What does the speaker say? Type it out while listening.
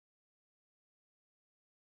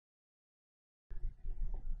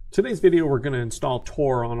Today's video, we're going to install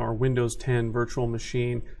TOR on our Windows 10 virtual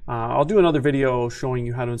machine. I'll do another video showing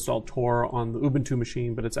you how to install TOR on the Ubuntu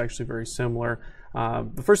machine, but it's actually very similar.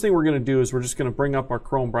 The first thing we're going to do is we're just going to bring up our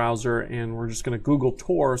Chrome browser and we're just going to Google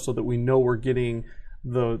TOR so that we know we're getting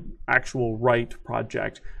the actual right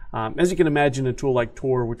project. As you can imagine, a tool like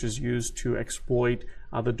TOR, which is used to exploit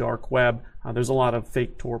the dark web, there's a lot of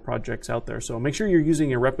fake TOR projects out there. So make sure you're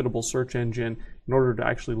using a reputable search engine in order to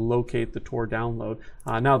actually locate the TOR download.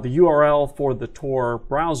 Now, the URL for the TOR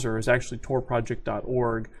browser is actually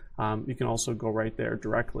torproject.org. You can also go right there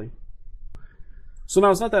directly. So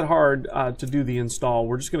now it's not that hard to do the install.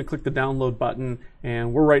 We're just going to click the download button,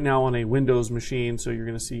 and we're right now on a Windows machine, so you're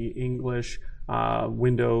going to see English,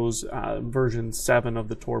 Windows version 7 of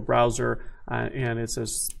the TOR browser, and it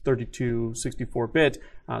says 3264-bit,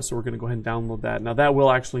 so we're going to go ahead and download that. Now that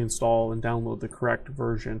will actually install and download the correct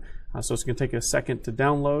version, so it's going to take a second to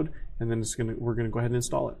download, and then we're going to go ahead and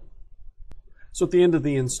install it. So at the end of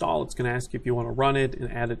the install, it's going to ask you if you want to run it and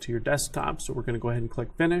add it to your desktop, so we're going to go ahead and click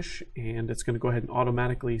Finish, and it's going to go ahead and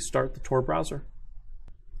automatically start the TOR browser.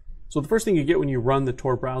 So the first thing you get when you run the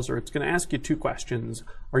TOR browser, it's going to ask you two questions.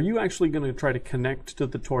 Are you actually going to try to connect to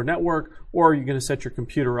the TOR network, or are you going to set your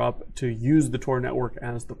computer up to use the TOR network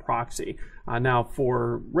as the proxy? Now,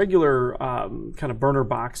 for regular kind of burner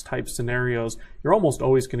box type scenarios, you're almost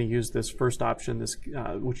always going to use this first option,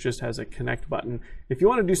 which just has a connect button. If you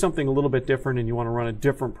want to do something a little bit different and you want to run a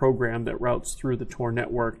different program that routes through the TOR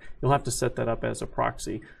network, you'll have to set that up as a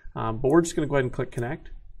proxy. But we're just going to go ahead and click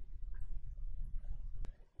connect.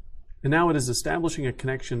 And now it is establishing a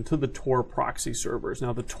connection to the TOR proxy servers.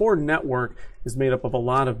 Now the TOR network is made up of a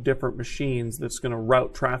lot of different machines that's going to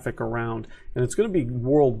route traffic around, and it's going to be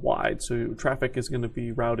worldwide. So traffic is going to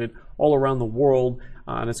be routed all around the world,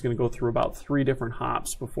 and it's going to go through about 3 different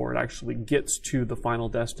hops before it actually gets to the final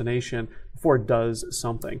destination, before it does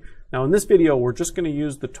something. Now in this video, we're just going to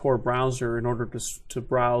use the TOR browser in order to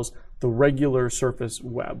browse the regular surface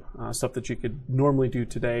web, stuff that you could normally do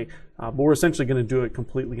today, but we're essentially going to do it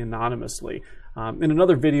completely anonymously. In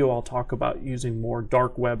another video, I'll talk about using more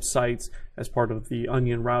dark web sites as part of the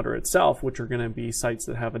Onion router itself, which are going to be sites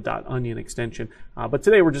that have a .onion extension. But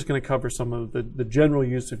today we're just going to cover some of the general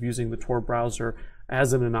use of using the TOR browser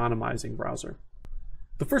as an anonymizing browser.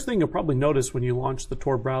 The first thing you'll probably notice when you launch the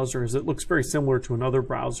TOR browser is it looks very similar to another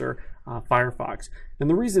browser, Firefox. And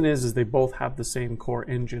the reason is they both have the same core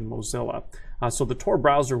engine, Mozilla. So the TOR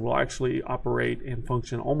browser will actually operate and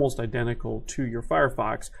function almost identical to your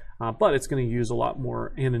Firefox, but it's going to use a lot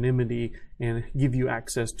more anonymity and give you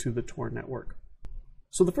access to the TOR network.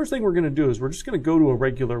 So the first thing we're going to do is we're just going to go to a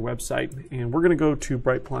regular website, and we're going to go to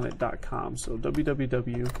brightplanet.com. So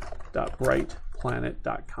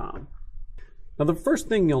www.brightplanet.com. Now the first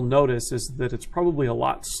thing you'll notice is that it's probably a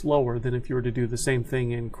lot slower than if you were to do the same thing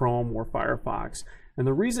in Chrome or Firefox. And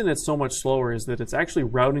the reason it's so much slower is that it's actually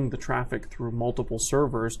routing the traffic through multiple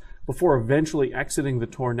servers before eventually exiting the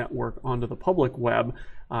TOR network onto the public web,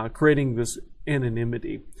 creating this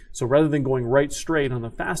anonymity. So rather than going right straight on the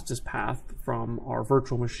fastest path from our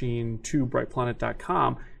virtual machine to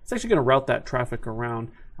brightplanet.com, it's actually going to route that traffic around,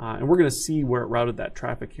 and we're going to see where it routed that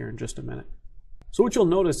traffic here in just a minute. So what you'll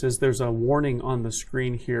notice is there's a warning on the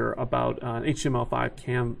screen here about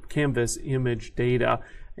HTML5 canvas image data.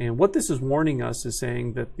 And what this is warning us is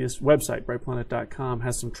saying that this website, brightplanet.com,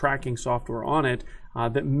 has some tracking software on it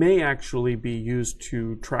that may actually be used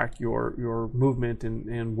to track your movement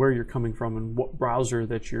and where you're coming from and what browser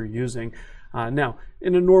that you're using. Now,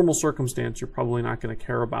 in a normal circumstance, you're probably not going to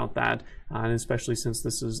care about that, and especially since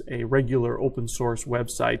this is a regular open source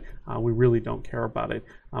website, we really don't care about it.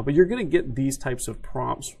 But you're going to get these types of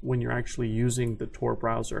prompts when you're actually using the TOR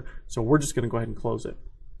browser. So we're just going to go ahead and close it.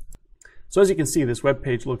 So as you can see, this web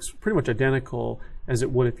page looks pretty much identical as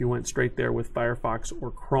it would if you went straight there with Firefox or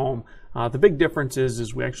Chrome. The big difference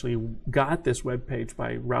is we actually got this web page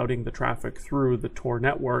by routing the traffic through the TOR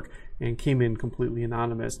network and came in completely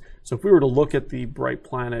anonymous. So if we were to look at the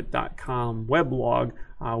brightplanet.com web log,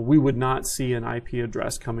 we would not see an IP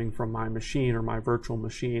address coming from my machine or my virtual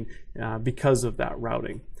machine because of that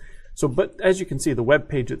routing. So, but as you can see, the web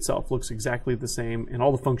page itself looks exactly the same, and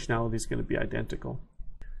all the functionality is going to be identical.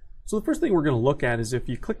 So the first thing we're going to look at is if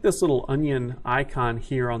you click this little onion icon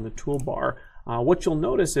here on the toolbar, what you'll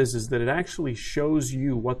notice is that it actually shows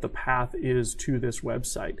you what the path is to this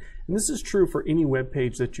website. And this is true for any web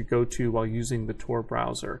page that you go to while using the TOR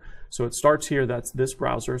browser. So it starts here, that's this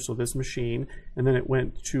browser, so this machine, and then it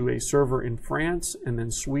went to a server in France, and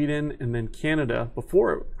then Sweden, and then Canada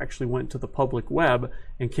before it actually went to the public web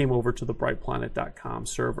and came over to the brightplanet.com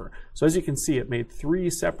server. So as you can see, it made 3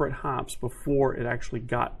 separate hops before it actually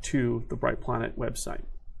got to the Bright Planet website.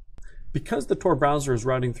 Because the Tor browser is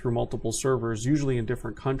routing through multiple servers, usually in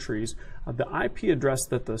different countries, the IP address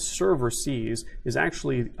that the server sees is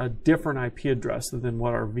actually a different IP address than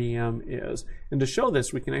what our VM is. And to show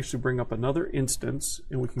this, we can actually bring up another instance,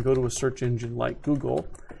 and we can go to a search engine like Google,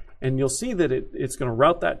 and you'll see that it's going to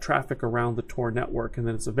route that traffic around the Tor network, and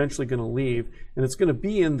then it's eventually going to leave, and it's going to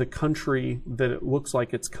be in the country that it looks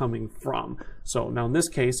like it's coming from. So now in this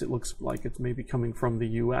case, it looks like it's maybe coming from the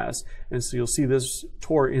US, and so you'll see this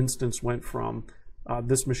Tor instance went from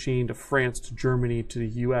this machine to France, to Germany, to the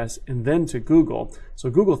US, and then to Google.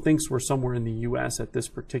 So Google thinks we're somewhere in the US at this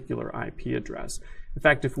particular IP address. In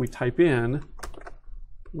fact, if we type in,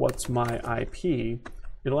 "What's my IP?"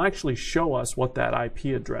 it'll actually show us what that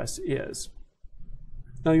IP address is.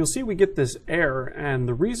 Now you'll see we get this error, and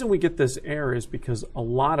the reason we get this error is because a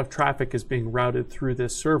lot of traffic is being routed through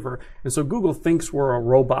this server, and so Google thinks we're a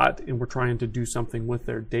robot and we're trying to do something with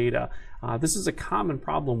their data. This is a common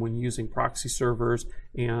problem when using proxy servers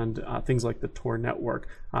and things like the Tor network.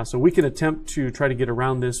 So we can attempt to try to get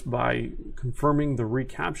around this by confirming the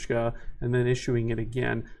reCAPTCHA and then issuing it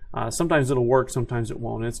again. Sometimes it'll work, sometimes it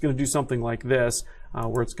won't. And it's going to do something like this,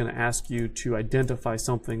 where it's going to ask you to identify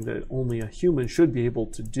something that only a human should be able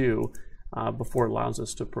to do before it allows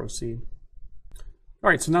us to proceed. All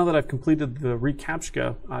right, so now that I've completed the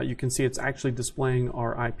reCAPTCHA, you can see it's actually displaying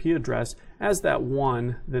our IP address as that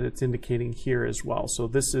one that it's indicating here as well. So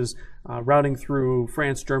this is routing through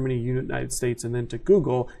France, Germany, United States, and then to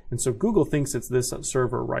Google. And so Google thinks it's this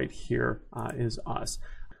server right here is us.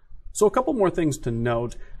 So a couple more things to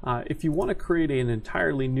note. If you want to create an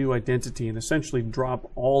entirely new identity and essentially drop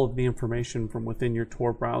all of the information from within your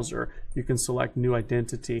Tor browser, you can select New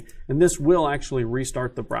Identity, and this will actually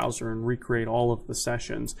restart the browser and recreate all of the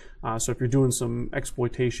sessions. So if you're doing some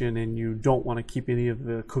exploitation and you don't want to keep any of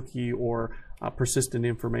the cookie or persistent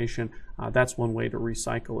information, that's one way to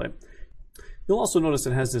recycle it. You'll also notice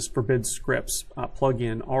it has this forbid scripts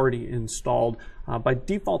plugin already installed. By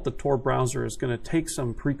default, the Tor browser is going to take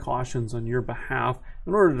some precautions on your behalf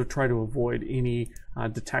in order to try to avoid any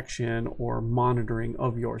detection or monitoring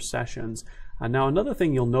of your sessions. Now, another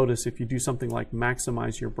thing you'll notice if you do something like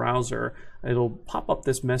maximize your browser, it'll pop up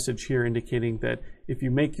this message here indicating that if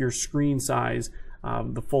you make your screen size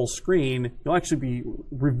the full screen, you'll actually be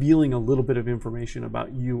revealing a little bit of information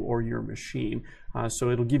about you or your machine.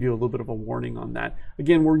 So it'll give you a little bit of a warning on that.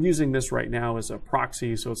 Again, we're using this right now as a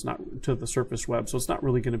proxy, so it's not to the surface web, so it's not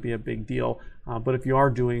really going to be a big deal. But if you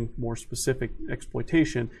are doing more specific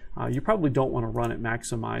exploitation, you probably don't want to run it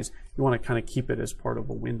maximize. You want to kind of keep it as part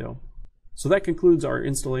of a window. So that concludes our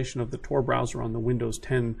installation of the Tor browser on the Windows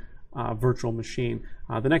 10 virtual machine.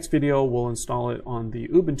 The next video will install it on the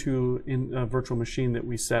Ubuntu virtual machine that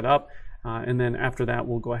we set up, and then after that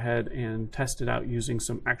we'll go ahead and test it out using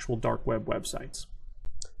some actual dark web websites.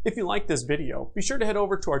 If you like this video, be sure to head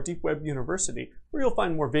over to our Deep Web University, where you'll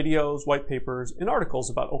find more videos, white papers, and articles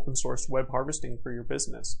about open source web harvesting for your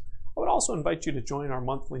business. I would also invite you to join our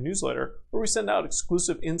monthly newsletter, where we send out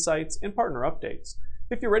exclusive insights and partner updates.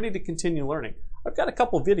 If you're ready to continue learning, I've got a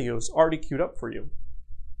couple videos already queued up for you.